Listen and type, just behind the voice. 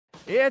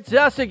It's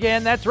us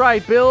again. That's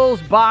right.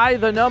 Bills by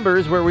the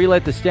numbers, where we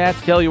let the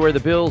stats tell you where the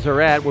Bills are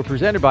at. We're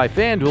presented by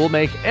FanDuel.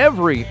 Make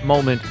every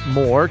moment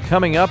more.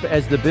 Coming up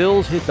as the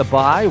Bills hit the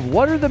bye,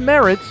 what are the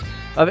merits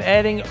of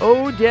adding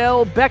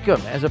Odell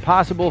Beckham as a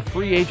possible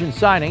free agent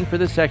signing for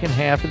the second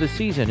half of the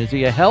season? Is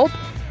he a help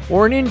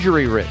or an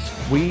injury risk?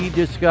 We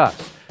discuss.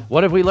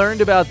 What have we learned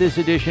about this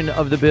edition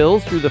of the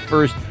Bills through the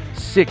first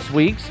 6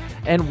 weeks?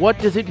 And what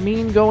does it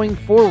mean going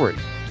forward?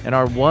 And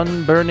our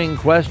one burning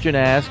question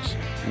asks,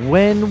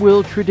 when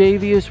will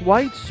Tre'Davious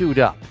White suit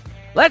up?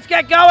 Let's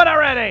get going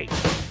already!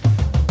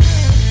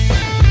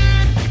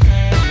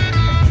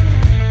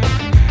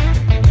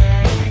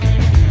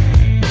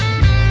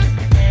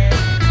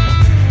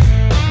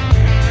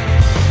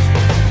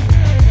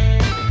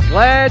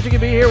 Glad you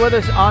can be here with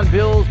us on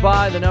Bills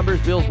by the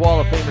Numbers. Bills Wall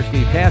of Famer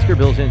Steve Tasker,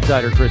 Bills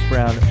insider Chris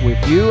Brown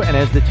with you. And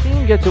as the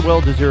team gets a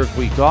well-deserved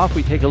week off,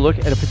 we take a look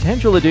at a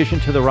potential addition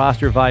to the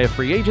roster via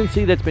free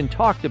agency that's been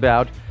talked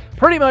about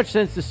pretty much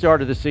since the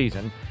start of the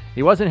season.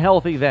 He wasn't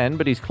healthy then,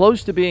 but he's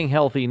close to being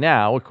healthy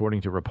now,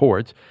 according to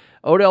reports.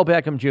 Odell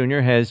Beckham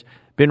Jr. has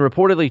been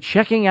reportedly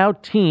checking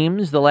out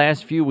teams the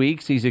last few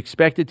weeks. He's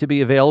expected to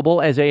be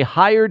available as a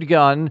hired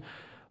gun.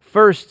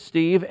 First,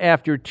 Steve,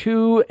 after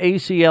 2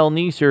 ACL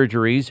knee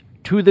surgeries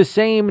to the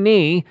same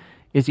knee,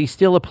 is he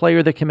still a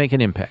player that can make an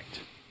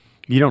impact?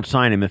 You don't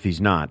sign him if he's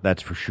not,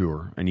 that's for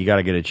sure. And you got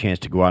to get a chance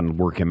to go out and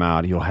work him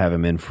out. You'll have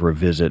him in for a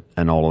visit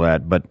and all of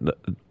that. But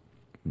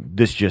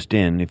this just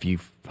in, if you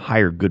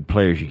hire good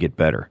players, you get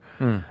better.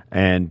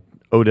 And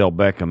Odell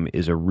Beckham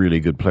is a really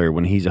good player.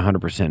 When he's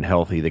 100%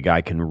 healthy, the guy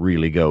can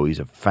really go. He's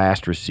a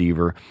fast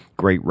receiver,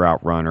 great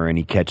route runner, and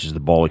he catches the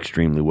ball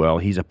extremely well.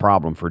 He's a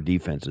problem for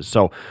defenses.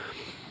 So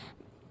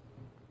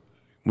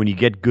when you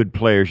get good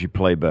players, you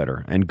play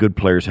better, and good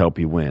players help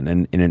you win.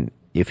 And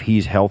if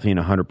he's healthy and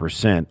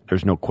 100%,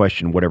 there's no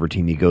question whatever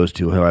team he goes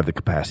to, he'll have the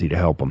capacity to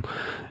help them.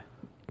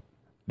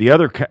 The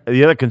other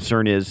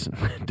concern is,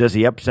 does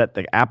he upset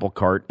the apple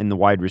cart in the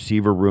wide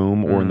receiver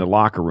room or in the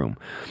locker room?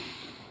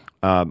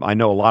 I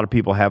know a lot of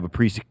people have a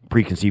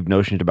preconceived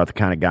notions about the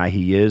kind of guy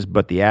he is,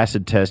 but the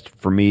acid test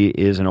for me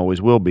is and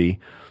always will be,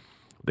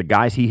 the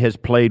guys he has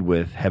played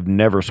with have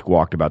never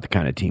squawked about the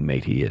kind of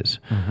teammate he is.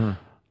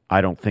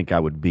 I don't think I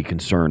would be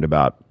concerned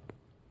about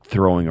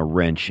throwing a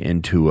wrench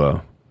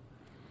into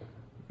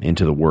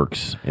the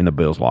works in the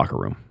Bills locker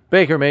room.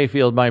 Baker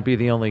Mayfield might be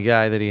the only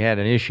guy that he had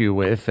an issue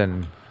with,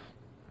 and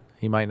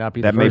he might not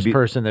be the first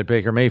person that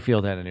Baker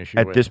Mayfield had an issue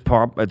with.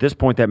 At this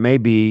point, that may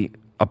be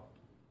a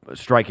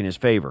strike in his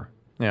favor.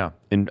 Yeah.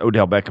 In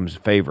Odell Beckham's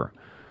favor.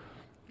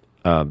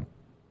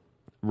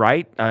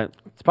 Right?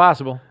 It's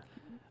possible.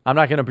 I'm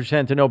not going to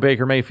pretend to know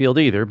Baker Mayfield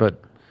either, but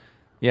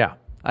yeah.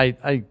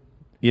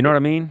 You know what I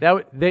mean?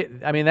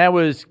 That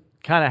was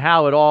kind of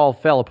how it all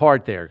fell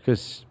apart there,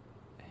 because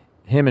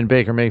him and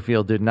Baker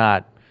Mayfield did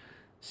not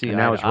see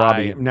eye to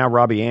eye. Now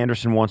Robbie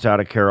Anderson wants out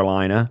of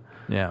Carolina.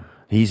 Yeah.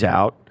 He's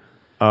out.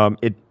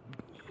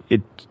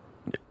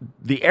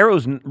 The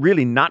arrow's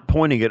really not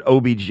pointing at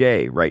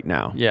OBJ right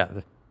now.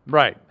 Yeah,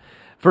 right.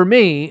 For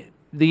me,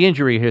 the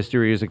injury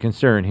history is a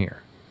concern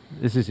here.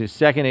 This is his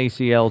second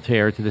ACL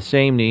tear to the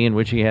same knee in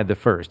which he had the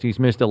first. He's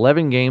missed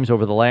 11 games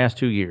over the last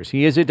 2 years.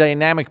 He is a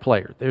dynamic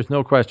player. There's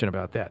no question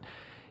about that.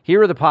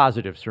 Here are the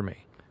positives for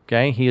me.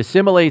 Okay, he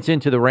assimilates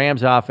into the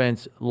Rams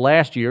offense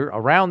last year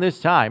around this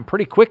time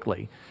pretty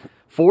quickly.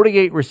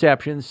 48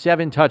 receptions,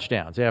 7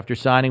 touchdowns after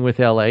signing with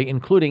LA,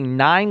 including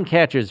 9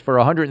 catches for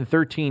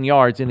 113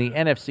 yards in the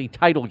NFC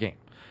title game.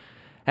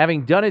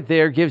 Having done it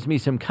there gives me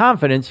some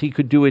confidence he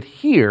could do it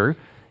here,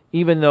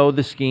 even though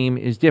the scheme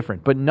is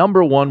different. But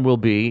number one will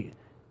be,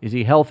 is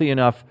he healthy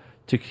enough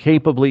to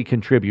capably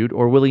contribute,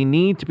 or will he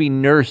need to be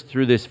nursed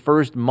through this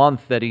first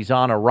month that he's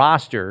on a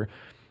roster?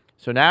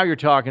 So now you're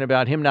talking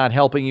about him not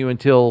helping you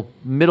until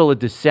middle of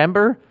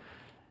December.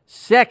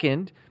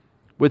 Second,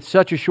 with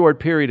such a short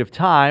period of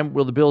time,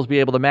 will the Bills be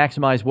able to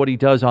maximize what he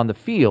does on the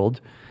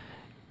field?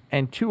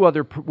 And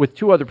with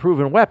two other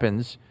proven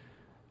weapons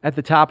at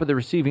the top of the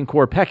receiving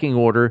core pecking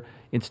order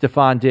in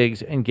Stephon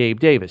Diggs and Gabe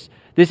Davis.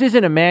 This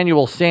isn't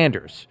Emmanuel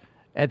Sanders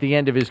at the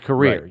end of his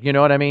career. Right. You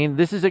know what I mean?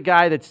 This is a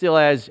guy that still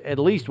has at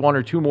least 1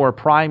 or 2 more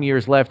prime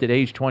years left at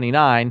age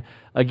 29,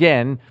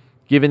 again,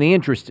 given the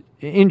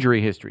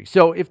injury history.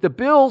 So if the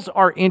Bills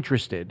are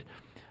interested,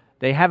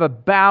 they have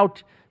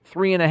about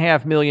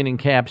 $3.5 million in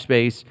cap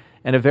space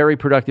and a very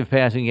productive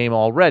passing game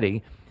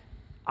already.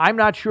 I'm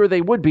not sure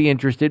they would be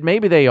interested.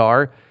 Maybe they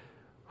are.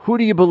 Who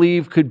do you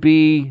believe could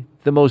be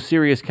the most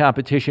serious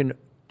competition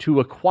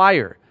to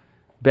acquire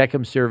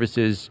Beckham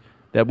services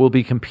that will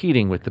be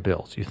competing with the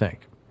Bills, you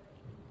think?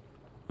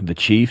 The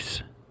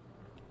Chiefs,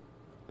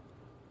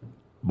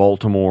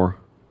 Baltimore,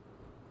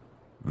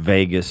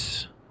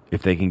 Vegas,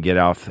 if they can get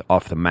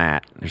off the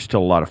mat. There's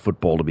still a lot of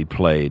football to be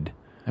played.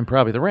 And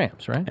probably the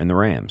Rams, right? And the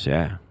Rams,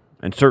 yeah.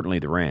 And certainly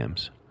the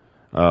Rams.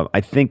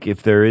 I think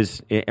if there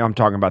is, I'm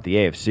talking about the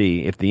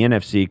AFC, if the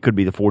NFC, could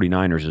be the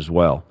 49ers as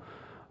well.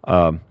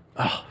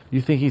 You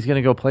think he's going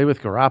to go play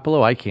with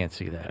Garoppolo? I can't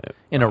see that.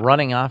 In a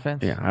running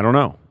offense? Yeah, I don't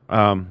know.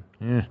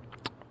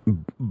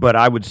 But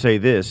I would say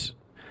this.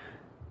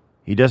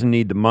 He doesn't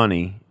need the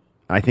money.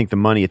 I think the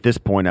money at this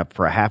point, up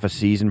for a half a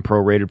season,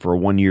 prorated for a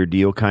 1-year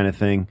deal kind of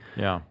thing.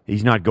 Yeah.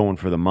 He's not going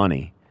for the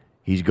money.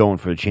 He's going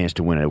for the chance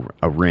to win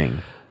a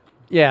ring.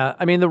 Yeah,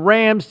 I mean, the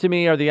Rams, to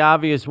me, are the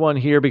obvious one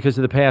here because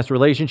of the past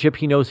relationship.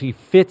 He knows he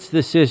fits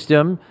the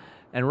system.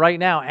 And right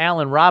now,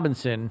 Allen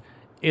Robinson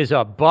is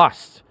a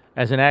bust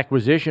as an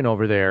acquisition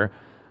over there.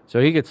 So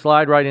he could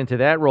slide right into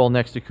that role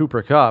next to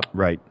Cooper Kupp.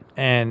 Right.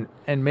 And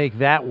make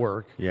that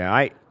work.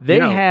 Yeah, They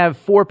have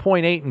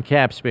 $4.8 in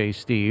cap space,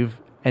 Steve,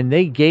 and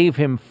they gave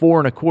him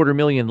 $4.25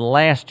 million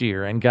last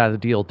year and got the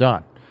deal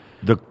done.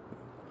 The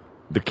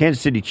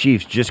Kansas City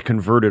Chiefs just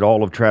converted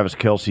all of Travis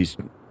Kelce's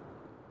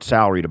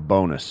salary to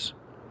bonus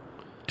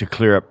to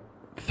clear up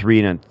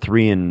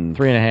 3.5,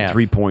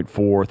 3.4,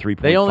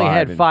 3.5. They only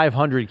had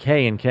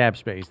 $500K in cap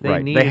space.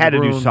 They needed had to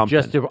do room something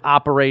just to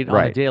operate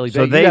on a daily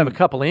basis. You have a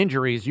couple of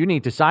injuries. You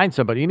need to sign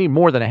somebody. You need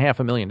more than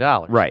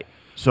 $500,000. Right.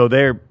 So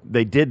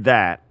they did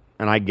that,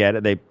 and I get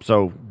it.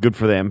 So good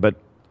for them. But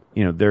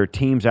there are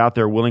teams out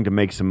there willing to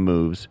make some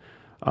moves.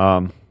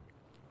 What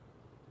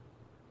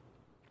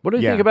do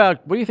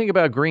you think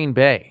about Green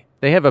Bay?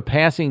 They have a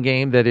passing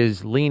game that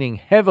is leaning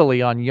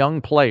heavily on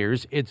young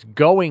players. It's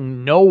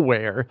going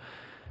nowhere.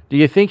 Do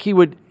you think he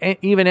would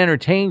even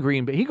entertain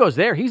Green Bay? He goes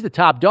there. He's the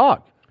top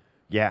dog.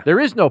 Yeah. There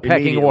is no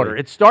pecking order.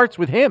 It starts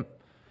with him.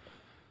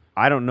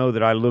 I don't know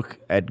that I look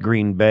at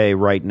Green Bay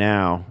right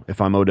now, if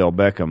I'm Odell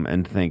Beckham,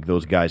 and think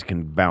those guys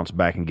can bounce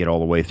back and get all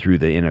the way through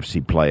the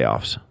NFC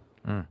playoffs.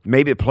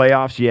 Maybe at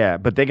playoffs, yeah,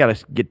 but they got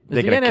to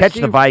catch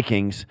the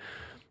Vikings,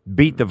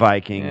 beat the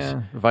Vikings.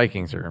 Yeah, the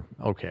Vikings are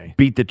okay.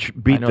 Beat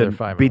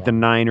the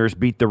Niners,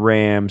 beat the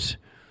Rams.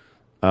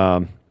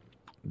 The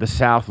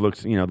South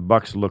looks, the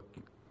Bucs look,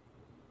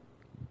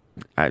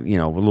 a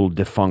little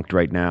defunct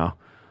right now,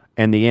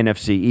 and the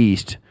NFC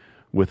East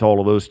with all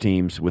of those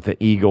teams, with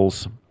the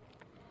Eagles,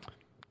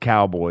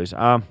 Cowboys.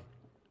 I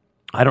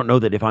don't know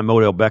that if I'm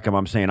Odell Beckham,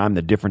 I'm saying I'm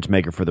the difference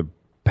maker for the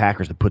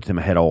Packers that puts them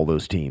ahead of all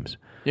those teams.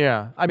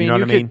 Yeah, I mean, you know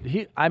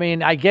what I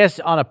mean? I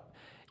guess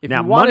if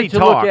you wanted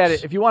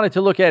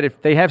to look at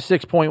it, they have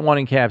 6.1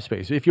 in cap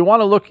space. If you want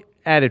to look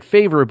at it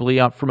favorably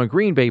from a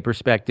Green Bay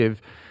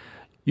perspective,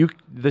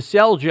 the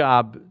sell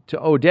job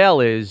to Odell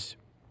is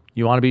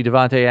you want to be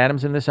Devontae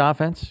Adams in this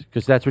offense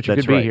because that's what you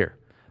could be here.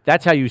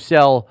 That's how you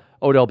sell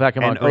Odell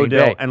Beckham on Green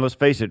Bay. And let's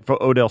face it,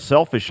 for Odell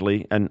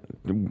selfishly, and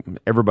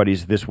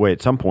everybody's this way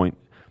at some point,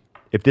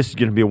 if this is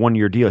going to be a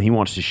 1-year deal, he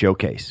wants to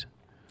showcase.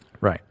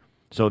 Right.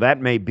 So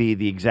that may be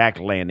the exact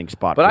landing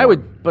spot. But I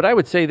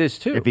would say this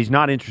too. If he's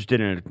not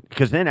interested in it,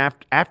 because then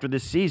after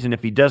this season,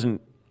 if he doesn't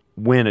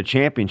win a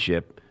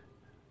championship,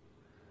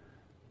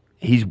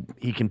 he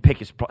can pick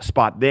his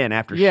spot then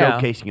after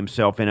showcasing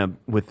himself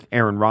with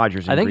Aaron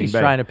Rodgers. I think he's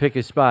trying to pick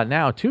his spot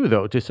now too,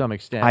 though, to some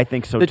extent. I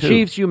think so too. The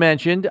Chiefs you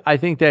mentioned, I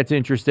think that's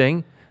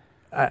interesting.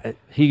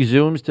 He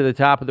zooms to the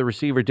top of the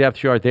receiver depth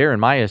chart there, in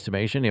my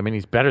estimation. I mean,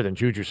 he's better than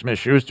Juju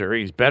Smith-Schuster.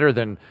 He's better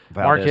than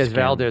Marquez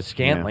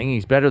Valdez-Scantling. Yeah.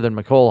 He's better than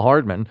Mecole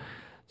Hardman.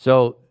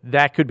 So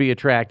that could be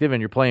attractive, and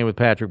you're playing with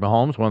Patrick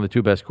Mahomes, one of the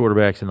two best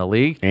quarterbacks in the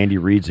league. Andy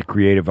Reid's a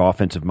creative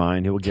offensive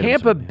mind. He'll get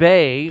Tampa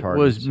Bay targets.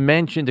 Was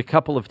mentioned a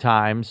couple of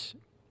times.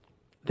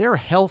 They're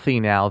healthy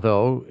now,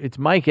 though. It's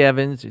Mike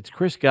Evans. It's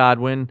Chris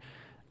Godwin.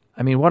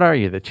 I mean, what are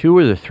you, the 2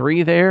 or the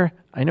 3 there?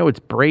 I know it's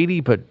Brady,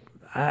 but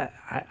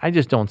I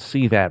just don't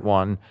see that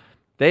one.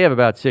 They have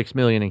about $6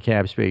 million in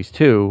cap space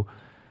too.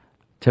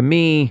 To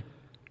me,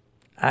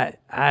 I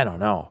don't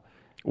know.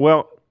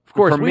 Well, of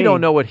course, we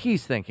don't know what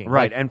he's thinking.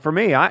 Right, and for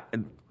me,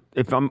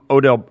 if I'm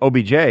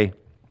OBJ,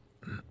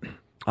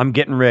 I'm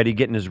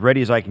getting as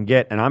ready as I can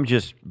get, and I'm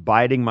just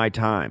biding my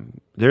time.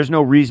 There's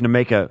no reason to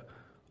make a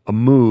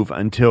move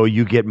until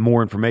you get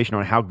more information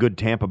on how good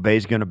Tampa Bay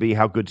is going to be,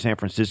 how good San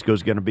Francisco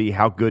is going to be,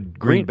 how good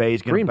Green Bay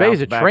is going to be. Green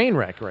Bay's a train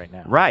wreck right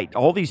now. Right.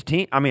 All these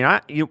teams. I mean,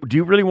 do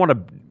you really want to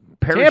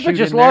parachute Tampa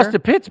just in lost there? to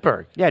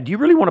Pittsburgh. Yeah. Do you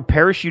really want to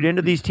parachute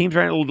into these teams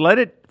right now? Let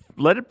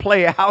it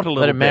play out a little bit.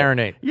 Let it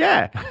marinate.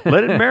 Yeah.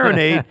 Let it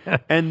marinate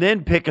and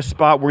then pick a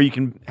spot where you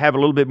can have a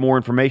little bit more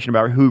information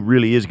about who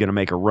really is going to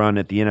make a run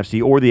at the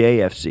NFC or the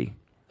AFC.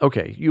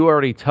 Okay. You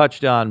already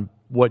touched on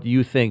what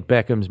you think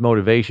Beckham's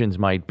motivations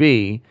might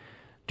be.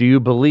 Do you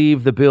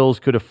believe the Bills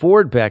could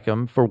afford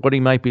Beckham for what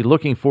he might be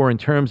looking for in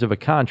terms of a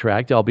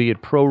contract,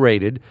 albeit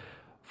prorated,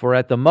 for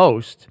at the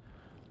most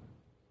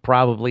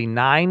probably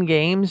 9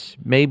 games,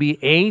 maybe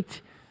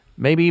 8,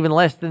 maybe even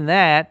less than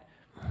that?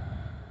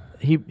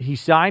 He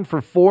signed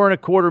for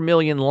 $4.25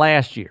 million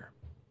last year.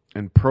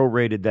 And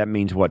prorated, that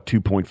means what,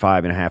 2.5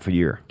 and a half a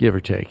year? Give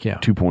or take, yeah.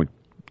 2 point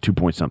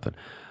something.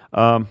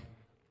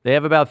 They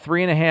have about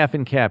 3.5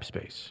 in cap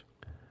space.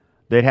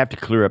 They'd have to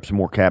clear up some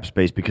more cap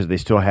space because they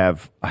still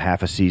have a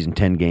half a season,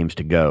 10 games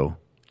to go.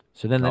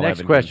 So then the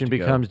next question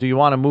becomes, do you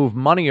want to move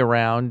money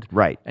around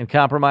and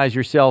compromise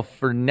yourself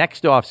for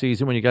next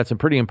offseason when you got some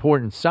pretty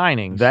important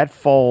signings? That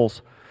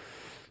falls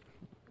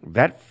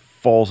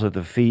at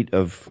the feet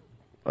of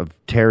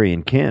Terry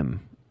and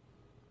Kim.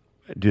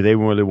 Do they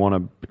really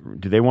want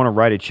to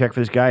write a check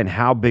for this guy? And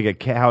how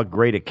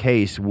great a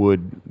case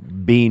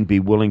would Bean be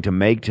willing to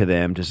make to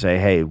them to say,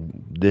 hey,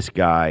 this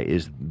guy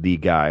is the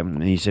guy.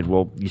 And he said,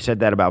 well, you said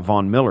that about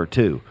Von Miller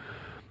too.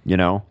 You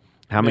know,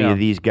 how many of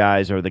these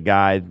guys are the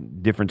guy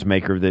difference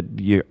maker that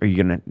are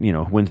you going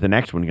to, when's the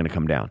next one going to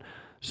come down?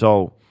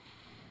 So,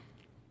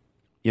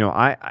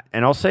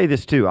 I'll say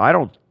this too. I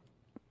don't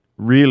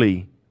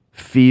really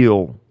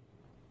feel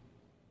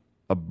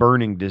a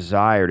burning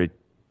desire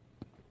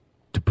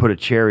to put a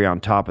cherry on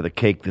top of the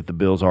cake that the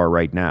Bills are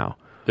right now.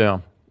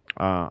 Yeah.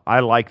 I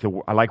like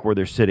where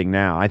they're sitting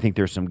now. I think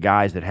there's some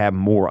guys that have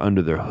more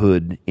under their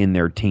hood in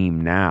their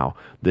team now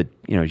that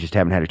just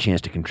haven't had a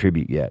chance to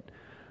contribute yet.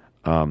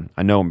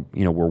 I know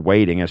we're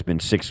waiting. It's been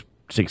six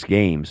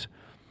games,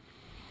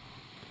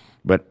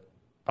 but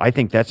I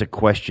think that's a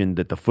question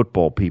that the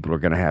football people are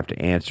going to have to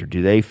answer.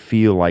 Do they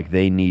feel like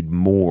they need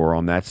more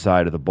on that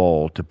side of the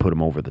ball to put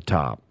them over the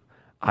top?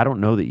 I don't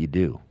know that you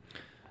do.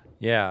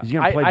 Yeah, He's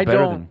going to play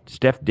better than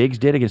Steph Diggs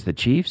did against the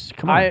Chiefs?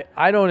 Come on.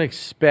 I don't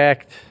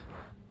expect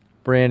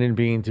Brandon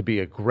Beane to be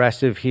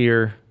aggressive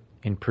here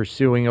in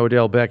pursuing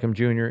Odell Beckham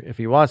Jr. If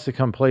he wants to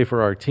come play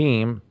for our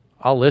team,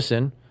 I'll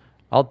listen.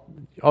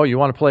 You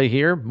want to play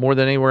here more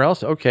than anywhere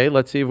else? Okay,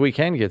 let's see if we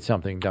can get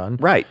something done.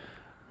 Right.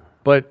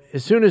 But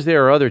as soon as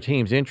there are other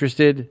teams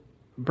interested,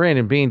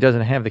 Brandon Beane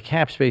doesn't have the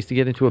cap space to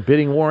get into a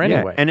bidding war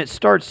anyway. Yeah, and it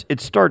starts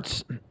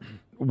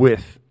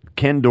with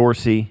Ken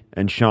Dorsey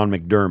and Sean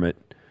McDermott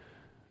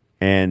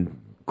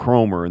and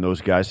Cromer and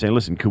those guys saying,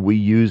 listen, could we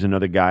use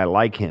another guy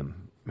like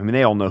him? I mean,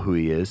 they all know who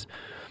he is.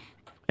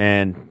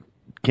 And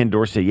Ken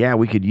Dorsey, yeah,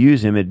 we could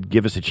use him. It'd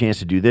give us a chance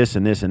to do this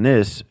and this and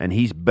this. And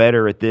he's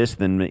better at this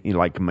than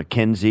like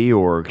McKenzie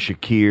or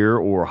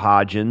Shakir or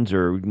Hodgins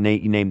or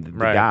you name the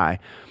guy.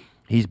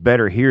 He's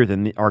better here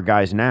than our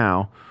guys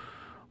now.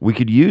 We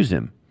could use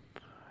him.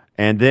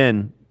 And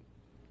then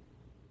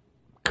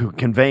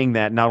conveying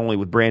that not only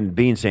with Brandon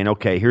Beane saying,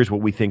 okay, here's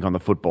what we think on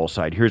the football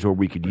side. Here's where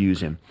we could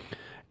use him.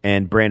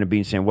 And Brandon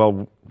Beane saying,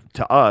 well,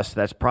 to us,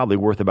 that's probably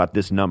worth about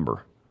this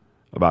number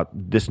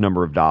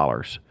of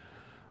dollars.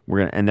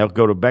 And they'll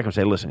go to Beckham and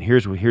say, listen,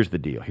 here's the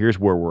deal. Here's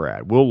where we're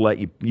at. We'll let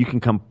you can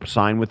come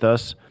sign with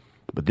us,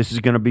 but this is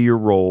going to be your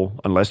role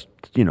unless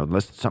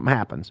something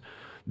happens.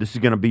 This is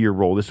going to be your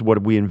role. This is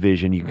what we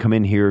envision. You can come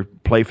in here,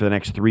 play for the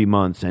next 3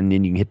 months, and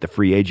then you can hit the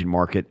free agent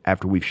market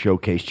after we've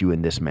showcased you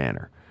in this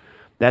manner.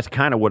 That's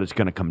kind of what it's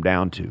going to come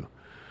down to.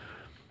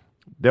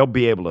 They'll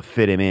be able to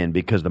fit him in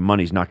because the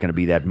money's not going to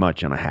be that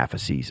much on a half a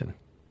season.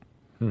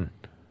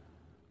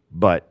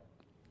 But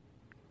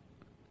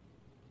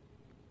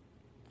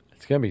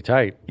it's going to be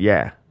tight.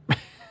 Yeah.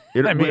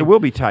 It will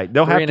be tight.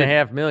 They'll have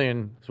 $3.5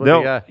 million is what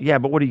they got. Yeah,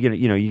 but what are you going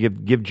to, you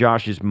give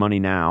Josh his money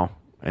now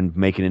and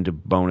make it into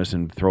bonus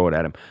and throw it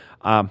at him.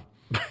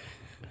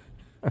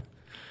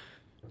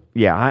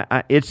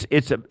 It's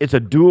a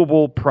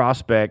doable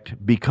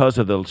prospect because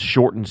of the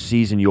shortened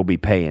season you'll be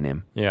paying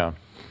him. Yeah.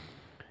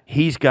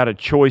 He's got a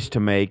choice to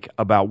make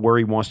about where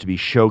he wants to be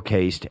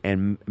showcased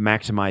and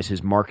maximize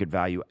his market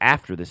value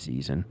after the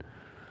season.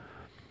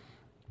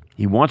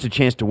 He wants a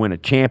chance to win a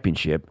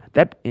championship.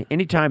 That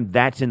anytime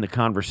that's in the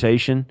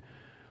conversation,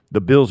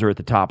 the Bills are at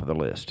the top of the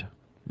list.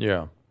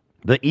 Yeah.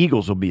 The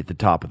Eagles will be at the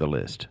top of the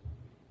list.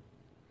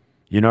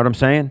 You know what I'm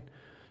saying?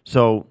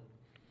 So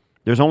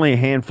there's only a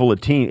handful of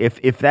teams.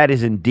 If that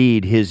is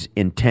indeed his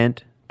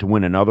intent to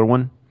win another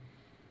one,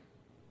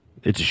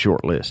 it's a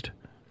short list.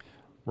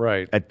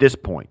 Right. At this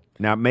point.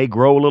 Now, it may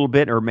grow a little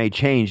bit or it may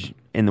change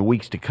in the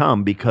weeks to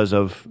come because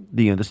of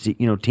the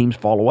teams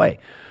fall away.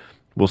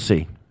 We'll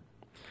see.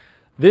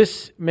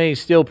 This may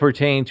still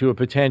pertain to a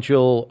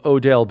potential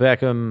Odell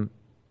Beckham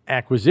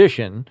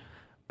acquisition,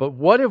 but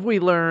what have we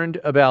learned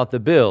about the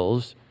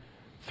Bills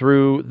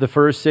through the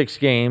first 6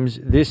 games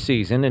this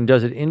season, and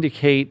does it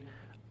indicate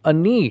a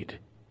need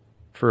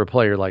for a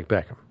player like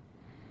Beckham?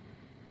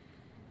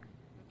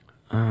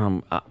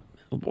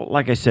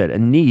 Like I said, a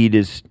need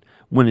is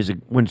when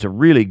it's a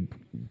really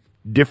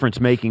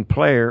difference-making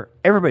player.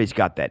 Everybody's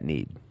got that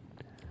need.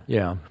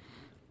 Yeah.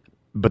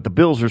 But the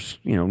Bills are,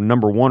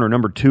 number 1 or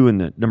number 2 in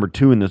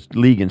the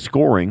league in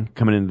scoring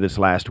coming into this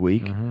last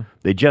week. Mm-hmm.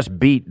 They just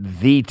beat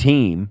the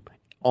team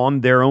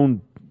on their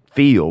own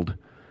field.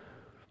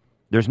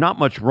 There's not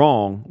much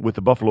wrong with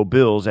the Buffalo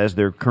Bills as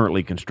they're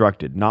currently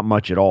constructed. Not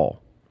much at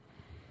all.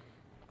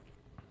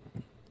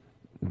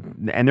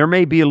 And there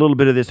may be a little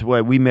bit of this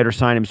way. We better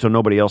sign him so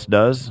nobody else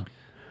does.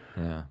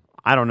 Yeah.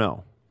 I don't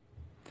know.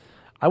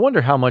 I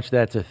wonder how much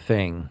that's a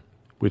thing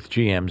with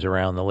GMs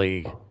around the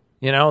league.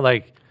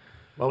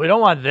 Well, we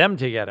don't want them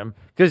to get him.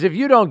 Because if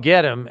you don't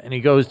get him and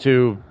he goes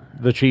to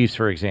the Chiefs,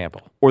 for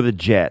example. Or the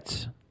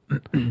Jets.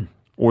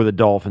 Or the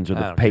Dolphins or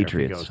the Patriots.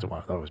 Care if he goes to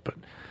one of those. But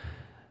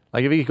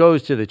if he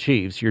goes to the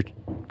Chiefs,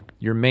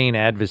 your main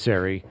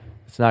adversary,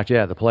 it's knocked you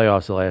out of the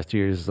playoffs the last 2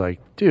 years, is like,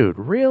 dude,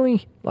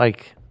 really?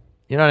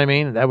 You know what I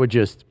mean? That would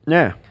just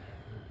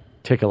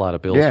tick a lot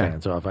of Bills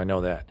fans off. I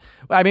know that.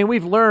 I mean,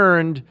 we've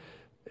learned,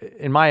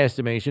 in my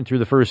estimation, through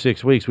the first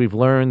 6 weeks, we've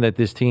learned that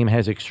this team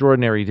has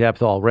extraordinary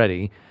depth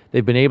already.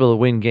 They've been able to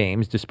win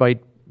games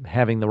despite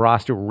having the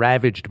roster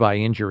ravaged by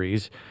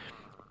injuries.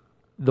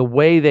 The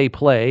way they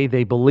play,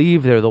 they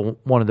believe they're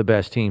one of the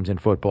best teams in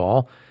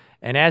football.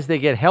 And as they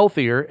get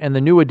healthier and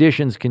the new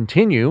additions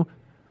continue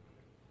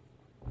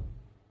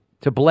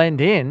to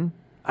blend in,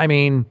 I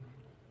mean,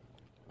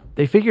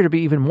 they figure to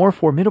be even more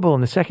formidable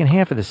in the second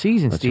half of the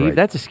season, Steve. right.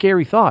 That's a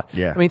scary thought.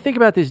 Yeah. I mean, think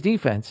about this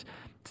defense.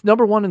 It's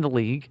number 1 in the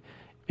league.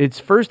 It's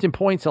first in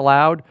points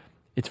allowed.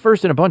 It's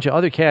first in a bunch of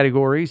other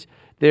categories.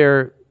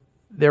 They're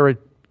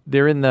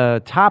in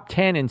the top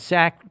 10 in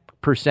sack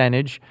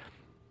percentage.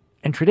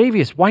 And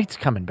Tre'Davious White's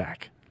coming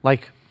back.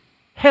 Like,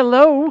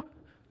 hello?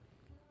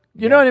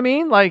 You know what I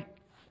mean? Like,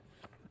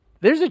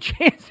 there's a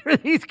chance for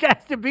these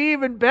guys to be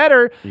even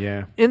better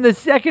in the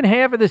second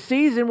half of the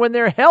season when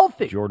they're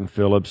healthy. Jordan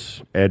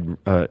Phillips, Ed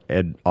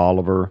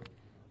Oliver,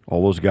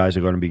 all those guys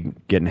are going to be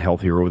getting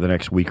healthier over the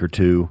next week or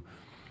two.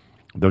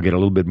 They'll get a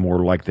little bit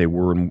more like they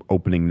were in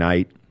opening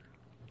night.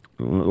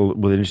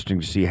 Well, interesting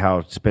to see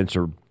how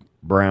Spencer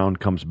Brown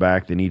comes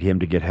back. They need him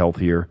to get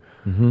healthier.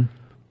 Mm-hmm.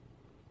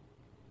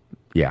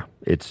 Yeah,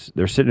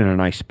 they're sitting in a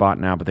nice spot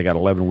now, but they got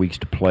 11 weeks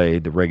to play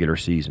the regular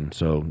season,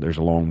 so there's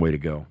a long way to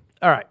go.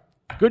 All right.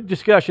 Good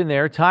discussion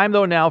there. Time,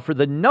 though, now for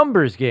the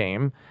numbers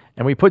game.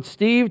 And we put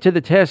Steve to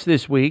the test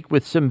this week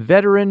with some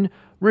veteran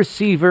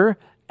receiver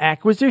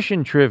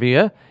acquisition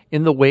trivia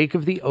in the wake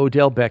of the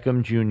Odell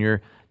Beckham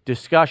Jr.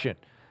 discussion.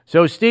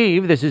 So,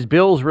 Steve, this is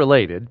Bills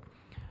related.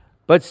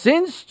 But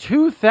since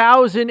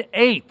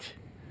 2008,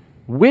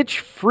 which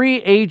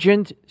free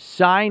agent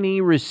signee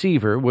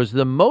receiver was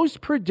the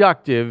most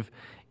productive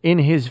in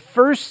his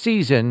first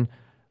season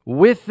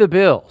with the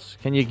Bills?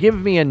 Can you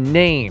give me a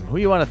name? Who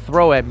you want to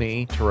throw at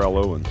me? Terrell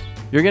Owens.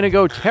 You're going to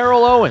go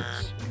Terrell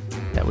Owens.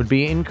 That would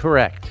be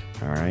incorrect.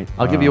 All right.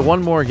 I'll give you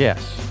one more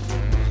guess.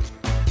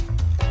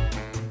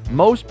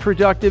 Most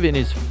productive in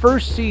his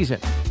first season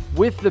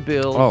with the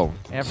Bills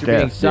after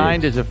being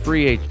signed as a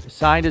free agent.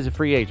 Signed as a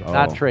free agent,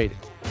 not traded.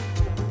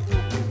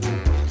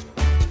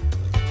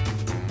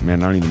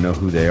 Man, I don't even know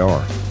who they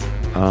are.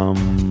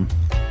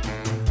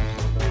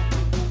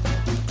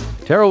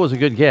 Terrell was a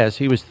good guess.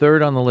 He was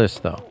third on the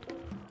list, though.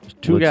 There's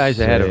two guys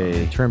ahead of him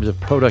in terms of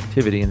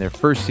productivity in their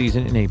first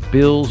season in a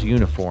Bills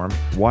uniform.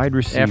 Wide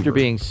receiver. After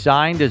being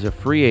signed as a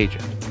free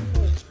agent.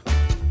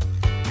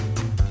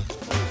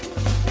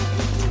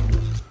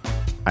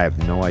 I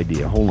have no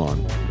idea. Hold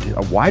on.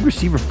 A wide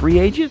receiver free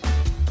agent?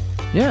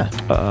 Yeah.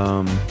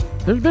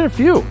 There's been a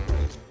few.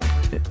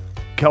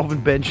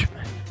 Kelvin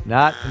Benjamin.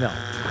 No.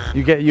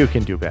 You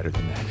can do better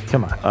than that.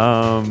 Come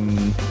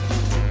on.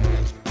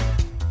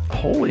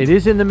 It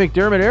is in the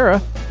McDermott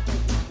era.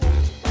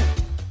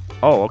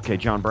 Oh, okay.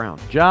 John Brown.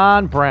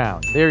 John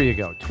Brown. There you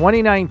go.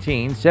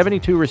 2019,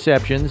 72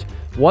 receptions,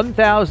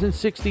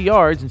 1,060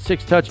 yards, and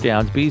 6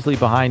 touchdowns. Beasley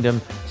behind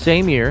him.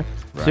 Same year.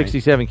 Right.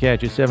 67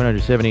 catches,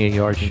 778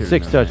 yards, and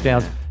 6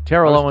 touchdowns.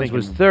 Terrell Owens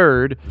was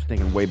third. I was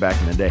thinking way back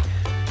in the day.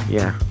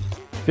 Yeah.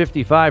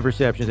 55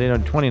 receptions,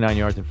 829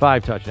 yards, and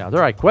 5 touchdowns.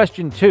 All right,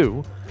 question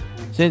 2.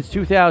 Since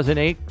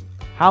 2008,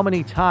 how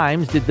many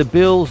times did the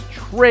Bills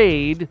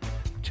trade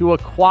to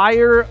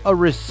acquire a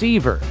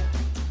receiver?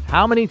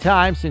 How many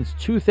times since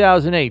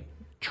 2008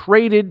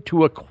 traded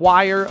to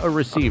acquire a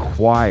receiver?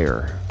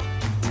 Acquire.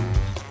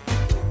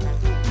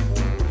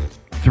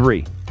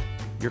 3.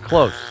 You're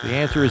close. The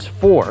answer is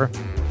 4.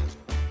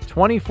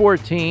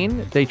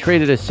 2014, they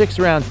traded a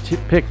 6th-round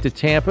pick to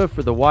Tampa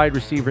for the wide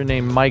receiver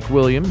named Mike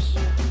Williams.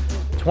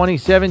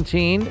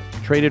 2017,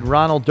 traded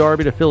Ronald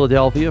Darby to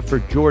Philadelphia for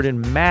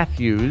Jordan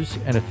Matthews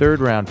and a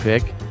 3rd-round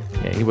pick.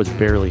 Yeah, he was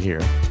barely here.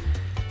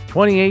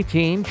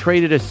 2018,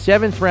 traded a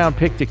 7th-round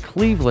pick to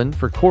Cleveland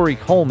for Corey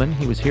Coleman.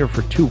 He was here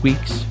for 2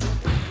 weeks.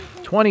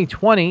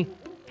 2020,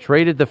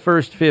 traded the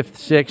 1st, 5th,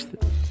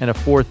 6th, and a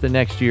 4th the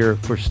next year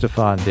for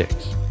Stephon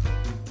Diggs.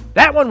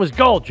 That one was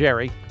gold,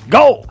 Jerry.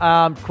 Gold!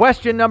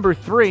 Question number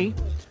 3.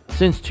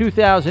 Since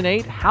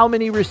 2008, how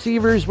many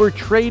receivers were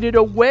traded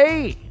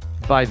away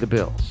by the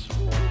Bills?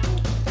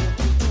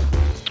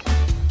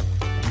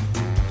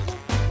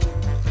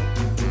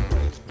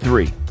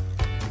 Three.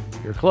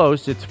 You're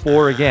close. It's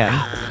 4 again.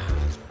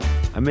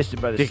 I missed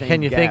it by the same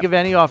Can you gap. think of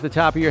any off the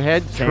top of your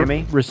head?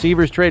 Sammy?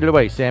 Receivers traded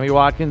away. Sammy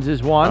Watkins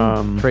is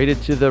one.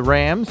 Traded to the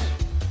Rams.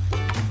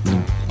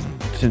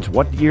 Since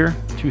what year?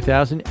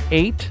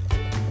 2008.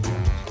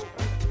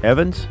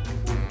 Evans?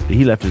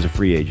 He left as a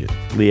free agent.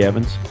 Lee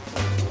Evans?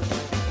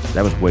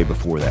 That was way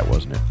before that,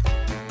 wasn't it?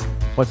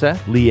 What's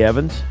that? Lee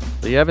Evans?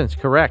 Lee Evans,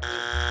 correct.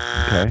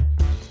 Okay.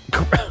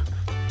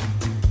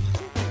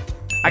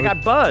 I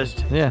got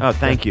buzzed. Yeah. Oh,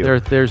 thank you.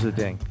 There's the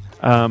ding.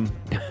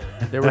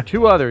 There were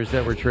 2 others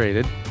that were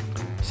traded.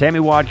 Sammy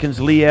Watkins,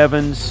 Lee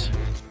Evans.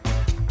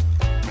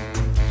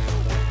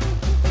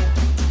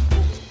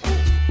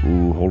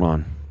 Ooh, hold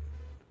on.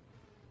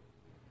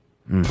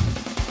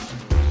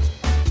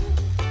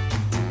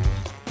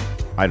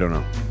 I don't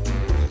know.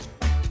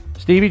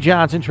 Stevie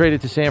Johnson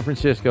traded to San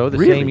Francisco the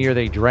Really? same year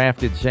they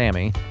drafted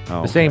Sammy.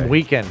 Oh, the same okay.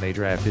 weekend they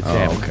drafted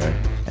Sammy. okay.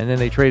 And then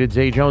they traded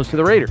Zay Jones to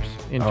the Raiders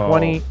in I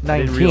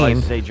didn't realize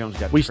 2019. Zay Jones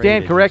got We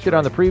stand traded. corrected That's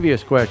on the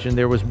previous question.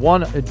 There was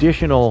one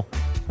additional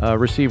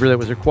receiver that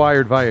was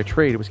acquired via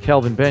trade. It was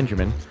Kelvin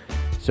Benjamin.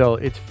 So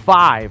it's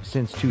 5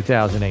 since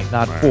 2008,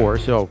 not 4.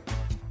 So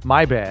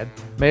my bad.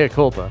 Mea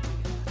culpa.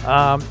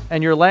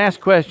 And your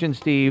last question,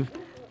 Steve,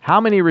 how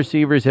many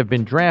receivers have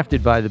been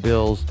drafted by the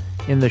Bills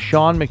in the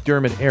Sean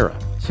McDermott era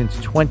since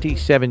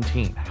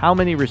 2017? How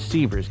many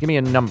receivers? Give me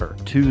a number.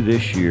 2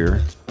 this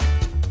year.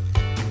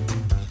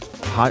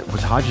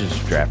 Was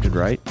Hodgins drafted,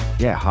 right?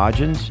 Yeah,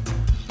 Hodgins.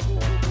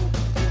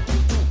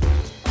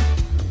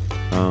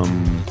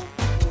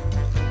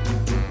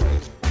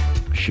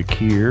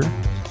 Shakir.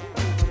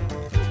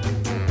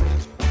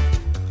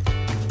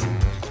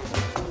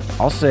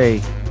 I'll say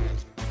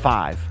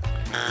 5.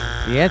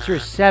 The answer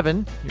is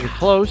 7. You're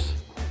close.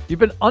 You've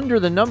been under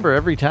the number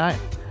every time.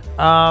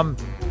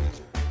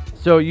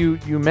 So you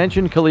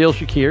mentioned Khalil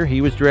Shakir.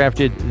 He was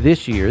drafted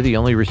this year, the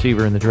only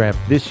receiver in the draft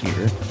this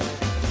year.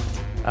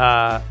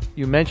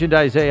 You mentioned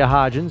Isaiah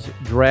Hodgins,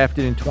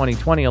 drafted in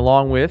 2020,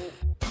 along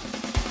with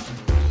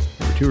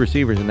there were 2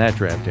 receivers in that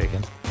draft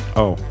taken.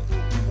 Oh.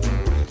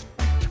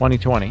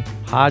 2020.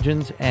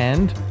 Hodgins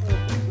and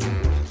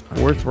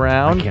 4th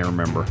round. I can't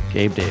remember.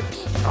 Gabe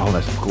Davis. Oh,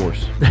 that's of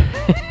course.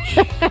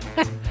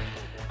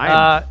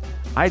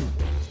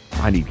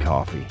 I need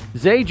coffee.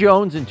 Zay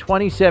Jones in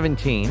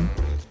 2017.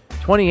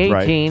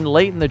 2018,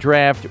 late in the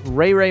draft,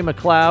 Ray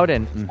McLeod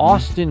and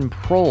Austin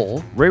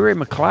Prohl. Ray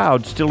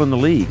McLeod still in the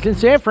league. He's in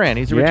San Fran.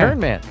 He's a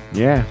return man.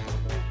 Yeah.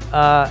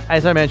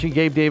 As I mentioned,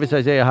 Gabe Davis,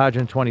 Isaiah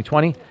Hodgins in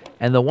 2020.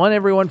 And the one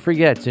everyone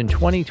forgets in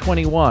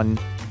 2021,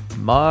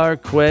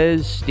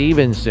 Marquez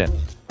Stevenson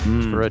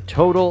for a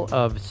total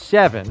of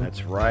 7.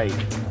 That's right.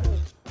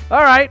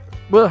 All right.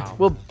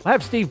 We'll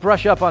have Steve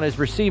brush up on his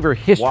receiver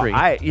history.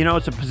 Well,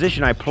 it's a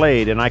position I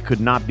played, and I could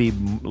not be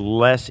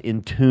less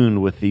in tune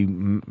with the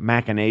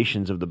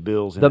machinations of the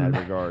Bills in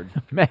that regard.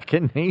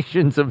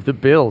 Machinations of the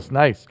Bills.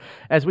 Nice.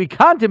 As we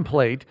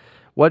contemplate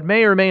what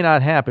may or may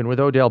not happen with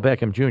Odell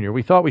Beckham Jr.,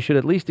 we thought we should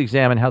at least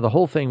examine how the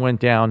whole thing went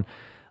down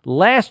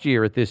last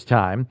year at this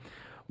time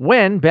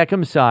when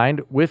Beckham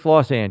signed with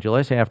Los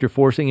Angeles after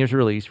forcing his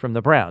release from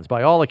the Browns.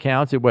 By all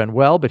accounts, it went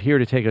well, but here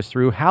to take us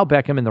through how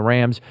Beckham and the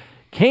Rams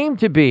came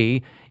to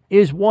be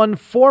is one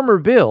former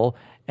Bill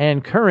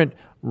and current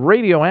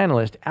radio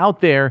analyst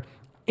out there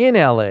in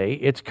L.A.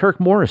 It's Kirk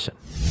Morrison.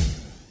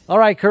 All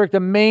right, Kirk, the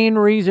main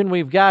reason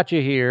we've got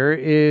you here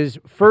is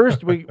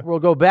first we'll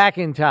go back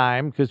in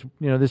time because,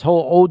 this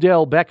whole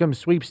Odell Beckham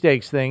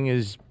sweepstakes thing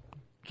is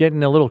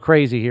getting a little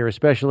crazy here,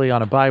 especially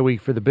on a bye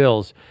week for the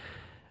Bills.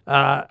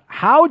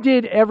 How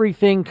did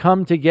everything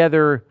come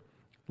together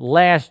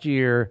last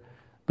year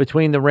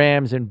between the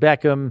Rams and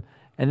Beckham?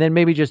 And then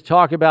maybe just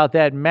talk about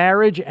that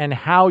marriage and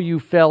how you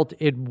felt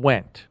it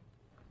went.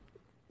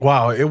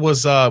 Wow, it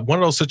was one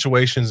of those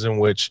situations in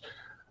which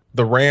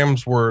the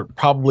Rams were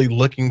probably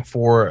looking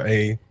for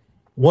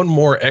one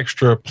more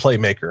extra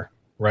playmaker,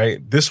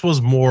 right? This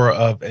was more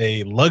of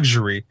a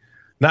luxury,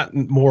 not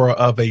more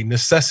of a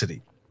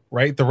necessity,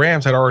 right? The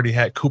Rams had already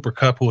had Cooper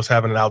Kupp, who was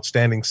having an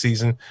outstanding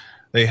season.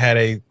 They had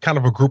a kind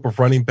of a group of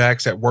running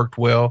backs that worked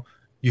well.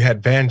 You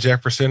had Van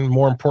Jefferson.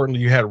 More importantly,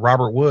 you had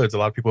Robert Woods. A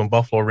lot of people in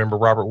Buffalo remember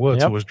Robert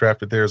Woods, who was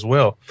drafted there as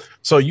well.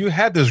 So you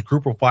had this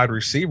group of wide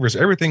receivers.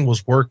 Everything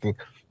was working.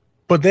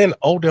 But then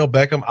Odell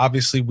Beckham,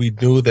 obviously we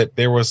knew that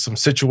there was some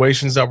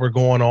situations that were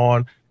going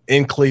on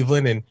in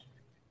Cleveland, and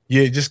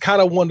you just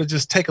kind of wanted to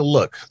just take a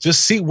look,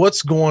 just see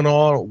what's going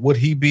on. Would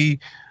he be,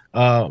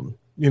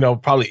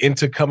 probably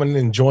into coming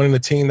and joining the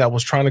team that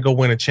was trying to go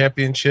win a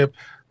championship?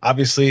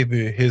 Obviously,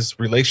 his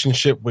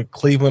relationship with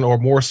Cleveland, or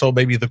more so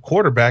maybe the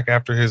quarterback,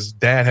 after his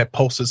dad had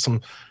posted some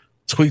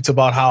tweets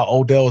about how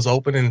Odell is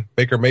open and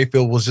Baker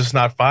Mayfield was just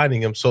not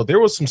finding him. So there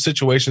was some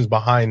situations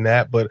behind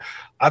that. But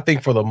I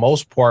think for the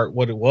most part,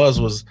 what it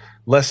was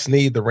Les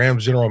Snead, the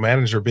Rams general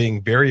manager,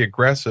 being very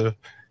aggressive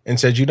and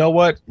said, you know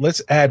what,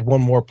 let's add one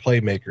more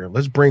playmaker.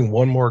 Let's bring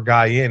one more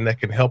guy in that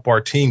can help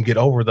our team get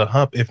over the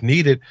hump if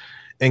needed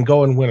and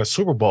go and win a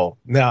Super Bowl.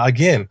 Now,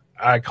 again,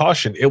 I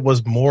caution, it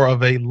was more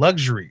of a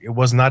luxury. It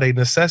was not a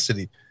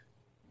necessity.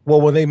 Well,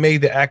 when they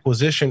made the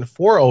acquisition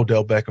for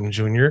Odell Beckham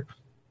Jr.,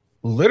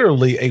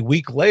 literally a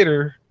week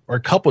later, or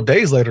a couple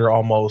days later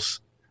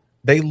almost,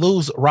 they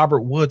lose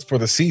Robert Woods for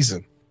the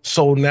season.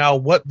 So now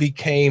what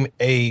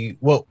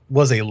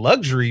was a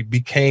luxury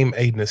became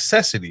a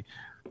necessity.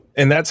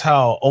 And that's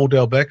how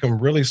Odell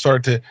Beckham really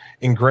started to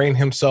ingrain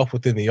himself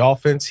within the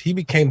offense. He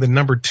became the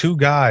number 2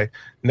 guy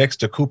next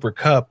to Cooper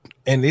Kupp.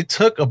 And it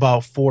took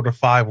about 4 to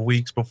 5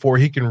 weeks before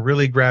he can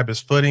really grab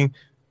his footing.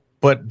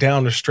 But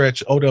down the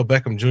stretch, Odell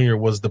Beckham Jr.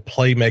 was the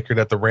playmaker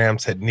that the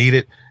Rams had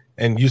needed.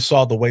 And you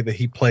saw the way that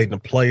he played in the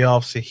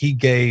playoffs. He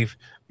gave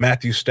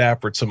Matthew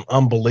Stafford some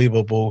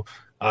unbelievable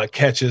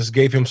catches,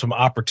 gave him some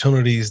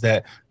opportunities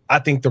that I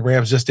think the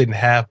Rams just didn't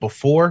have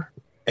before.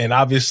 And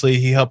obviously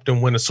he helped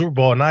them win a Super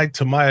Bowl. And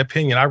to my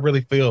opinion, I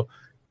really feel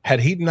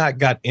had he not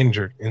got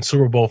injured in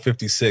Super Bowl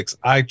 56,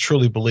 I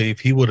truly believe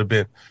he would have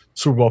been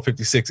Super Bowl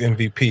 56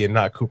 MVP and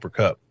not Cooper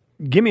Kupp.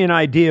 Give me an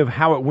idea of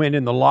how it went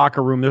in the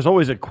locker room. There's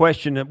always a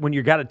question that when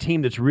you've got a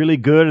team that's really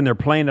good and they're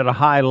playing at a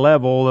high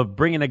level, of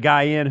bringing a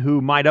guy in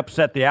who might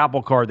upset the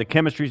apple cart. The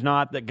chemistry's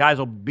not, that guys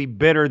will be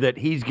bitter that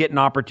he's getting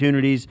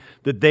opportunities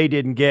that they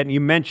didn't get. And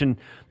you mentioned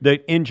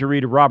the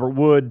injury to Robert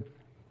Wood.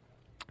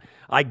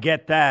 I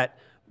get that.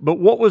 But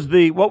what was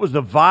the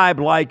vibe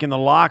like in the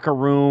locker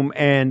room?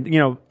 And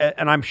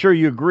and I'm sure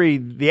you agree,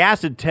 the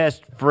acid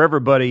test for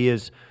everybody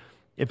is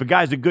if a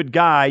guy's a good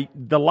guy,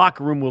 the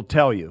locker room will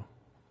tell you.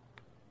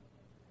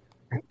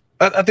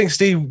 I think,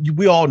 Steve,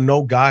 we all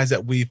know guys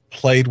that we've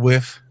played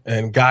with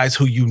and guys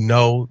who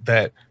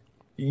that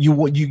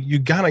you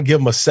gotta give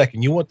them a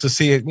second. You want to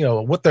see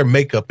what their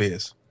makeup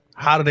is.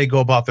 How do they go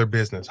about their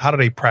business? How do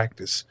they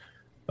practice?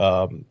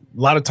 A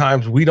lot of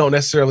times we don't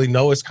necessarily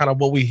know. It's kind of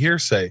what we hear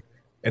say.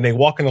 And they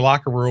walk in the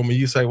locker room and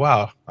you say,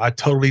 wow, I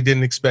totally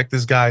didn't expect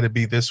this guy to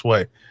be this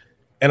way.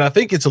 And I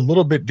think it's a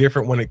little bit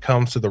different when it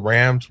comes to the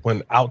Rams,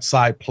 when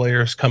outside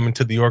players come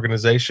into the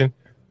organization,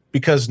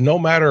 because no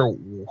matter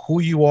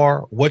who you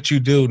are, what you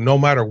do, no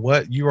matter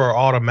what, you're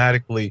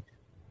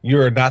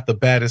not the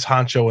baddest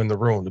honcho in the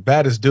room. The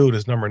baddest dude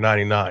is number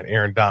 99,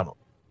 Aaron Donald.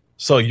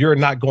 So you're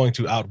not going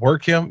to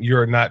outwork him.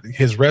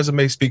 His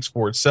resume speaks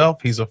for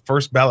itself. He's a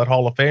first ballot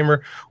Hall of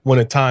Famer when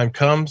the time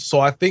comes. So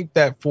I think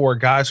that for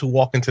guys who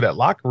walk into that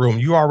locker room,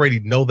 you already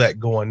know that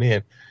going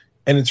in.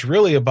 And it's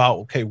really about,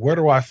 okay, where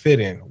do I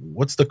fit in?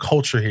 What's the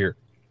culture here?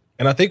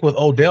 And I think with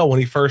Odell, when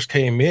he first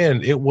came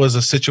in, it was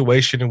a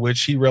situation in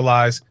which he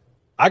realized,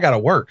 I got to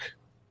work.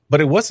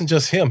 But it wasn't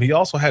just him. He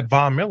also had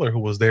Von Miller, who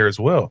was there as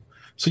well.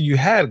 So you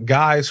had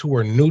guys who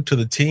were new to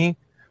the team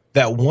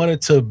that wanted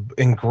to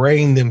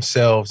ingrain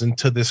themselves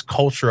into this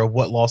culture of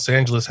what Los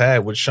Angeles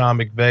had with Sean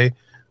McVay,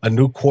 a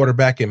new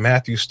quarterback in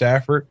Matthew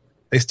Stafford.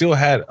 They still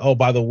had, oh,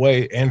 by the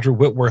way, Andrew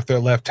Whitworth, their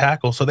left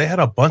tackle. So they had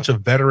a bunch of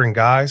veteran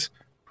guys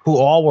who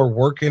all were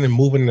working and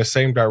moving in the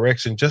same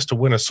direction just to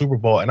win a Super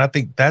Bowl. And I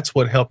think that's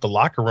what helped the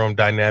locker room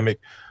dynamic,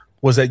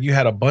 was that you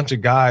had a bunch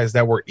of guys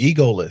that were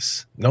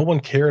egoless. No one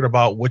cared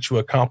about what you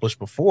accomplished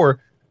before.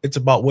 It's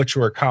about what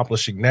you're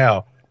accomplishing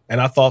now.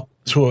 And I thought,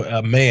 to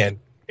a man,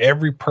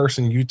 every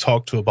person you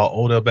talked to about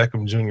Odell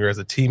Beckham Jr. as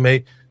a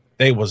teammate,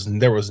 there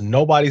was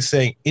nobody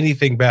saying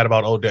anything bad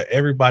about Odell.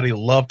 Everybody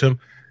loved him,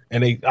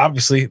 and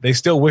they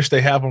still wish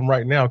they have him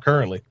right now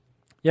currently.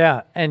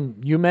 Yeah,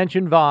 and you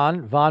mentioned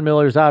Von. Von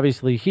Miller's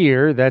obviously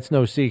here. That's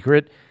no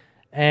secret.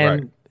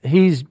 And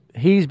he's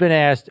been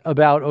asked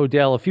about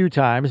Odell a few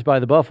times by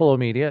the Buffalo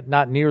media,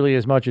 not nearly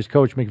as much as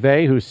Coach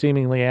McVay, who's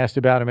seemingly asked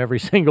about him every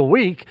single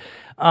week.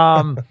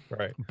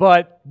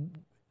 But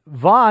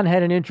Von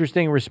had an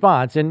interesting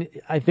response, and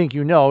I think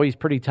he's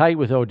pretty tight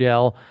with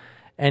Odell,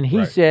 and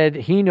he said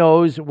he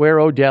knows where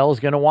Odell's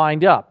going to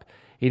wind up.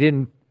 He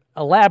didn't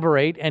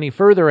elaborate any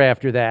further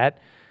after that,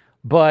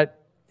 but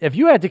if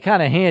you had to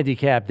kind of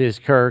handicap this,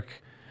 Kirk,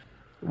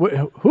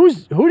 who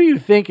do you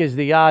think is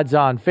the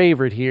odds-on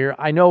favorite here?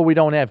 I know we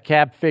don't have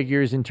cap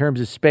figures in terms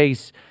of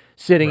space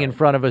sitting in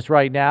front of us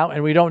right now,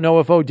 and we don't know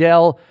if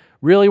Odell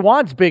really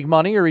wants big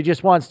money or he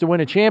just wants to win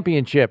a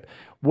championship.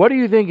 What do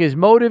you think his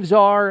motives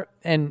are,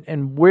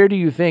 and where do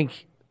you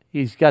think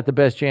he's got the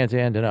best chance of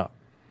ending up?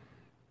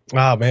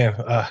 Oh, man,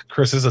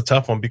 Chris, this is a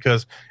tough one,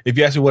 because if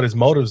you ask me what his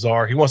motives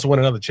are, he wants to win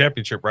another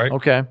championship, right?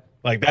 Okay.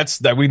 Like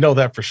that we know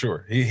that for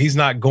sure. He's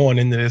not going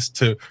into this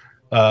to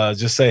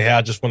just say, hey,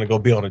 I just want to go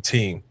be on a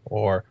team,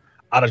 or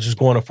I'm just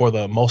going for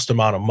the most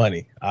amount of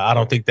money. I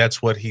don't think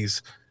that's what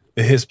his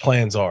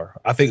plans are.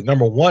 I think,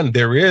 number one,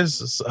 there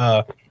is,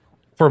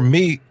 for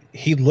me,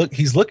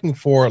 he's looking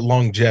for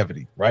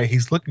longevity, right?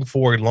 He's looking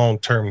for a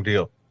long-term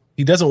deal.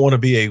 He doesn't want to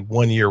be a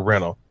one-year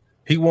rental.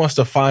 He wants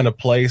to find a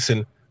place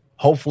and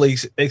hopefully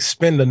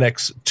spend the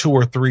next 2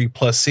 or 3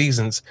 plus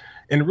seasons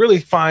and really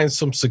find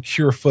some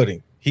secure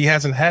footing. He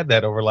hasn't had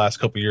that over the last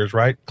couple of years,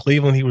 right?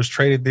 Cleveland, he was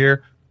traded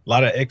there, a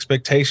lot of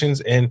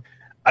expectations. And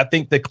I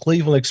think the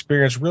Cleveland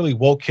experience really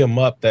woke him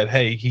up that,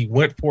 hey, he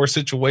went for a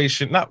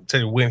situation, not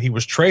to when he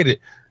was traded,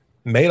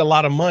 made a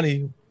lot of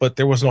money, but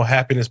there was no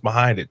happiness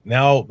behind it.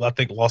 Now I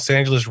think Los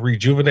Angeles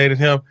rejuvenated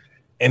him,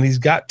 and he's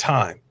got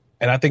time.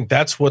 And I think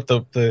that's what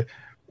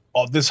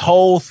this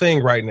whole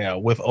thing right now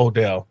with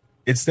Odell,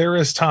 there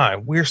is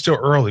time. We're still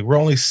early. We're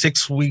only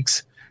 6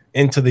 weeks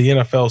into the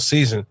NFL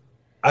season.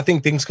 I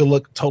think things could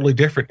look totally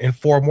different in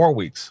 4 more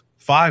weeks,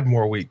 5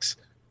 more weeks.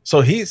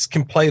 So he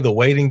can play the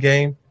waiting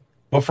game.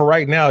 But for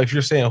right now, if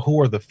you're saying who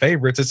are the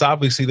favorites, it's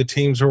obviously the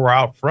teams who are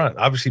out front.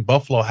 Obviously,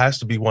 Buffalo has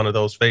to be one of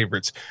those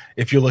favorites.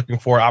 If you're looking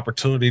for an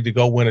opportunity to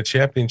go win a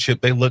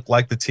championship, they look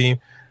like the team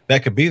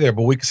that could be there.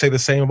 But we could say the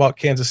same about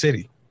Kansas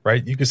City,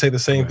 right? You could say the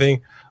same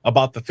thing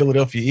about the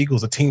Philadelphia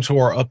Eagles, the teams who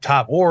are up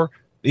top, or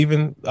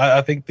even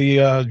I think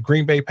the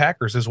Green Bay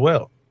Packers as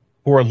well,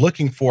 who are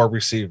looking for a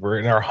receiver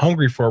and are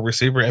hungry for a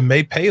receiver and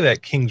may pay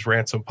that king's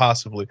ransom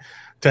possibly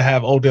to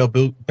have Odell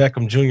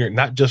Beckham Jr.,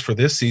 not just for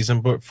this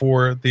season, but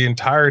for the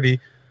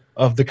entirety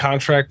of the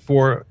contract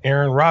for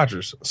Aaron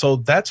Rodgers. So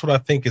that's what I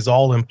think is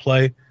all in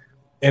play.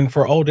 And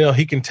for Odell,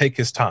 he can take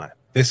his time.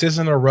 This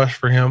isn't a rush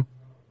for him.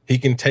 He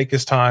can take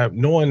his time,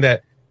 knowing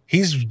that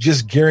he's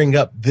just gearing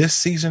up this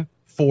season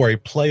for a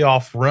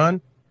playoff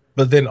run,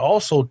 but then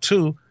also,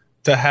 too,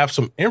 to have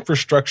some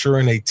infrastructure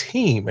in a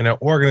team and an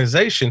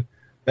organization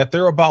that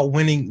they're about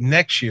winning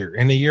next year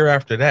and the year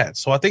after that.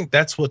 So I think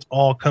that's what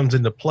all comes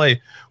into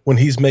play when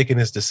he's making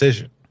his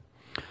decision.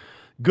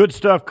 Good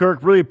stuff, Kirk.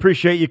 Really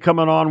appreciate you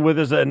coming on with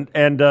us,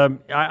 and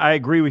I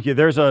agree with you.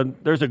 There's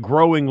a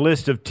growing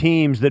list of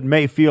teams that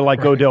may feel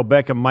like Odell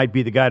Beckham might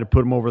be the guy to put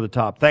them over the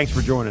top. Thanks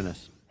for joining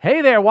us.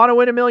 Hey there, want to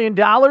win $1 million?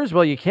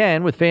 Well, you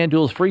can with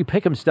FanDuel's free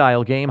pick'em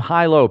style game,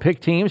 High-Low.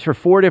 Pick teams for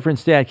 4 different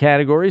stat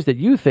categories that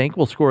you think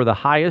will score the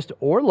highest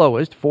or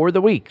lowest for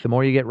the week. The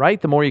more you get right,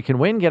 the more you can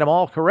win. Get them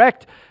all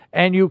correct,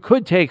 and you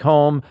could take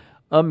home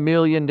 $1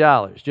 million.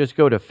 Just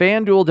go to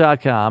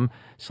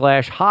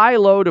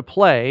FanDuel.com/high-low to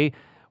play.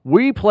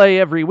 We play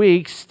every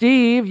week.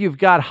 Steve, you've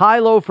got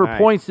high-low for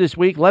points this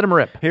week. Let them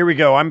rip. Here we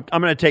go. I'm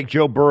going to take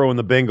Joe Burrow and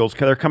the Bengals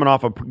because they're coming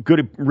off a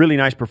good, really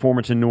nice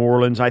performance in New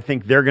Orleans. I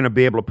think they're going to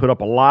be able to put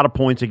up a lot of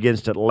points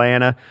against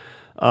Atlanta.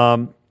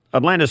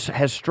 Atlanta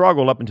has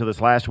struggled up until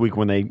this last week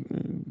when they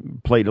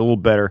played a little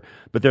better,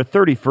 but they're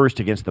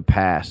 31st against the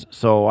pass.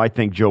 So I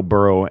think Joe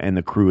Burrow and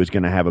the crew is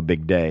going to have a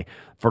big day.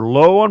 For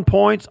low on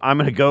points, I'm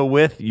going to go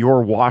with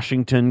your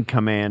Washington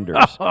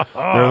Commanders. They're one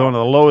of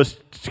the lowest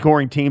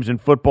scoring teams in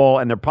football,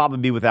 and they'll probably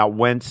be without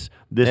Wentz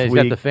this week. He's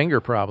got the finger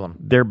problem.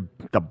 They're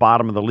the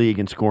bottom of the league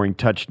in scoring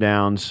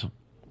touchdowns.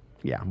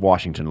 Yeah,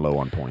 Washington low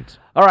on points.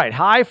 All right,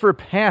 high for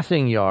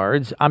passing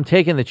yards. I'm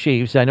taking the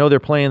Chiefs. I know they're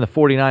playing the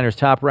 49ers'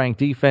 top-ranked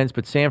defense,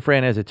 but San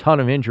Fran has a ton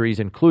of injuries,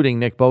 including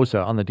Nick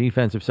Bosa on the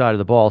defensive side of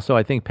the ball. So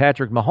I think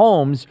Patrick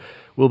Mahomes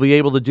will be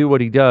able to do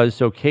what he does.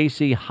 So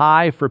KC,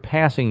 high for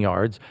passing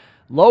yards.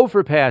 Low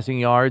for passing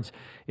yards.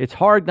 It's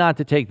hard not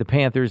to take the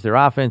Panthers. Their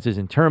offense is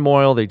in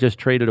turmoil. They just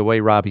traded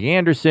away Robbie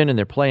Anderson, and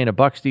they're playing a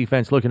Bucs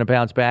defense looking to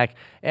bounce back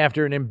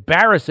after an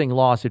embarrassing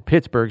loss at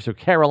Pittsburgh. So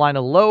Carolina,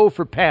 low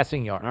for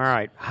passing yards. All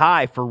right.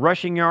 High for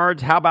rushing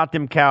yards. How about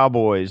them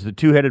Cowboys, the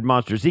two-headed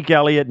monster? Zeke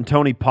Elliott and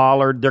Tony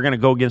Pollard, they're going to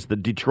go against the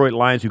Detroit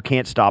Lions, who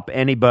can't stop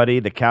anybody.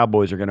 The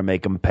Cowboys are going to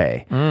make them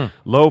pay.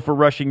 Low for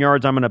rushing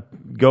yards, I'm going to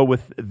go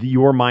with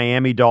your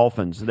Miami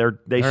Dolphins.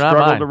 They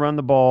struggle to run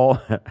the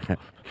ball.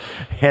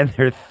 And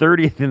they're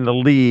 30th in the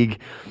league,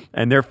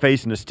 and they're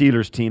facing a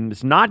Steelers team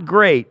that's not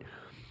great,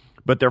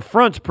 but their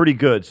front's pretty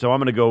good. So I'm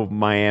going to go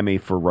Miami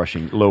for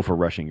low for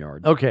rushing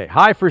yards. Okay,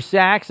 high for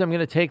sacks. I'm going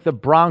to take the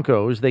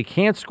Broncos. They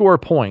can't score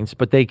points,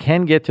 but they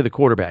can get to the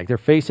quarterback. They're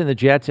facing the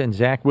Jets, and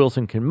Zach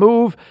Wilson can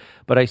move,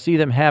 but I see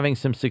them having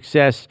some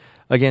success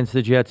against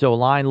the Jets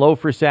O-line. Low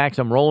for sacks.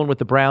 I'm rolling with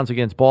the Browns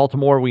against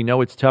Baltimore. We know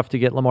it's tough to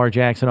get Lamar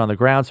Jackson on the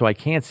ground, so I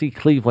can't see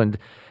Cleveland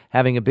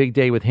having a big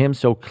day with him.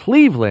 So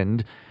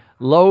Cleveland,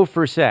 low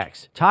for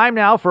sacks. Time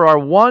now for our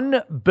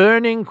one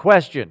burning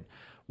question.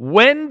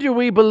 When do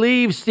we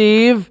believe,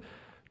 Steve,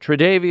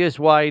 Tre'Davious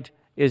White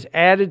is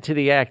added to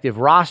the active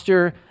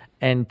roster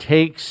and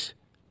takes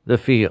the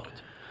field?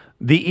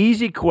 The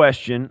easy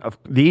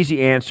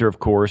answer, of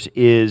course,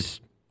 is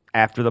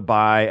after the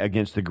bye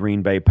against the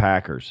Green Bay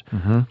Packers.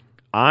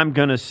 I'm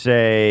going to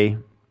say,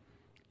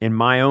 in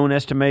my own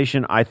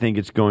estimation, I think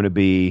it's going to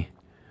be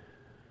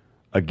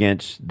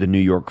against the New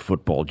York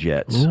Football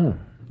Jets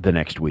the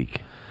next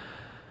week.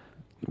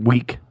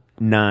 Week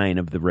 9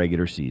 of the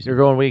regular season. You're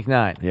going week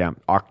 9. Yeah,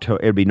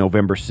 it'd be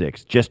November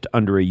 6th, just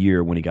under a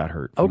year when he got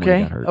hurt.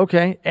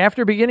 Okay.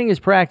 After beginning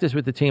his practice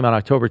with the team on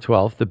October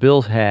 12th, the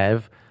Bills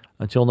have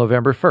until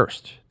November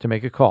 1st to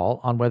make a call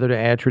on whether to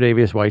add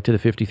Tre'Davious White to the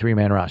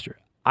 53-man roster.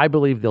 I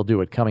believe they'll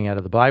do it coming out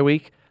of the bye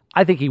week.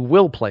 I think he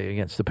will play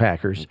against the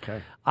Packers.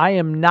 Okay. I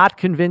am not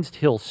convinced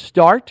he'll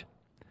start,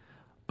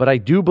 but I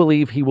do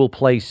believe he will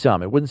play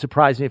some. It wouldn't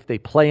surprise me if they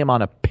play him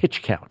on a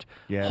pitch count.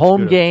 Yeah,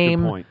 home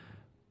game. That's a good point.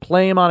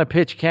 Play him on a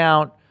pitch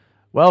count,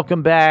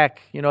 welcome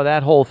back,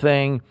 that whole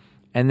thing,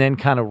 and then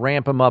kind of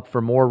ramp him up for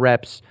more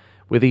reps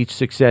with each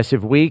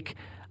successive week.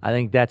 I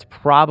think that's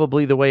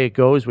probably the way it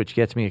goes, which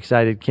gets me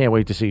excited. Can't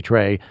wait to see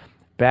Trey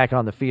back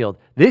on the field.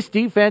 This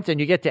defense,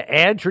 and you get to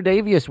add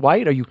Tre'Davious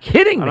White? Are you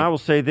kidding me? And I will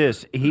say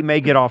this. He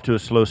may get off to a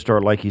slow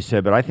start, like you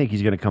said, but I think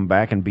he's going to come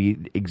back and be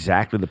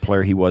exactly the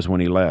player he was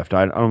when he left.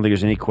 I don't think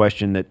there's any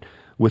question that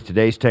with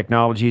today's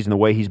technologies and the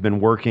way he's been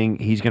working,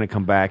 he's going to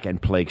come back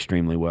and play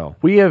extremely well.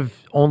 We have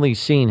only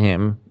seen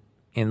him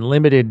in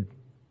limited.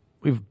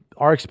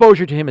 Our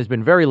exposure to him has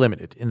been very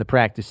limited in the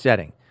practice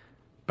setting,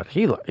 but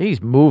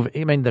he's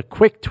moving. I mean, the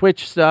quick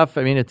twitch stuff.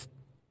 I mean,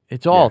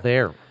 it's all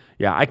there.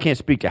 Yeah, I can't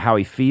speak to how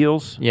he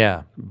feels.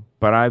 Yeah,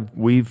 but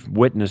we've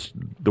witnessed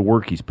the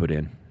work he's put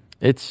in.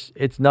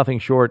 It's nothing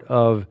short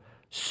of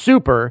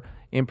super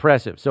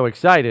impressive. So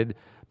excited.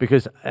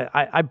 Because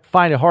I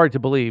find it hard to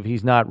believe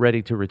he's not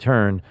ready to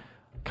return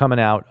coming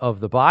out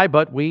of the bye,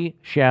 but we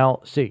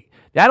shall see.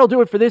 That'll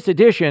do it for this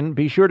edition.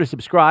 Be sure to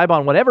subscribe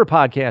on whatever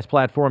podcast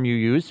platform you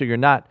use so you're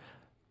not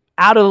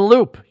out of the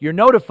loop. You're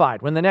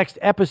notified when the next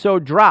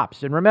episode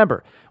drops. And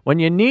remember, when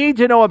you need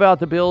to know about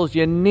the Bills,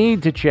 you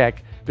need to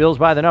check Bills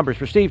by the Numbers.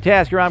 For Steve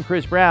Tasker, I'm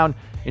Chris Brown.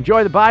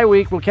 Enjoy the bye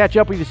week. We'll catch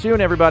up with you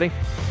soon, everybody.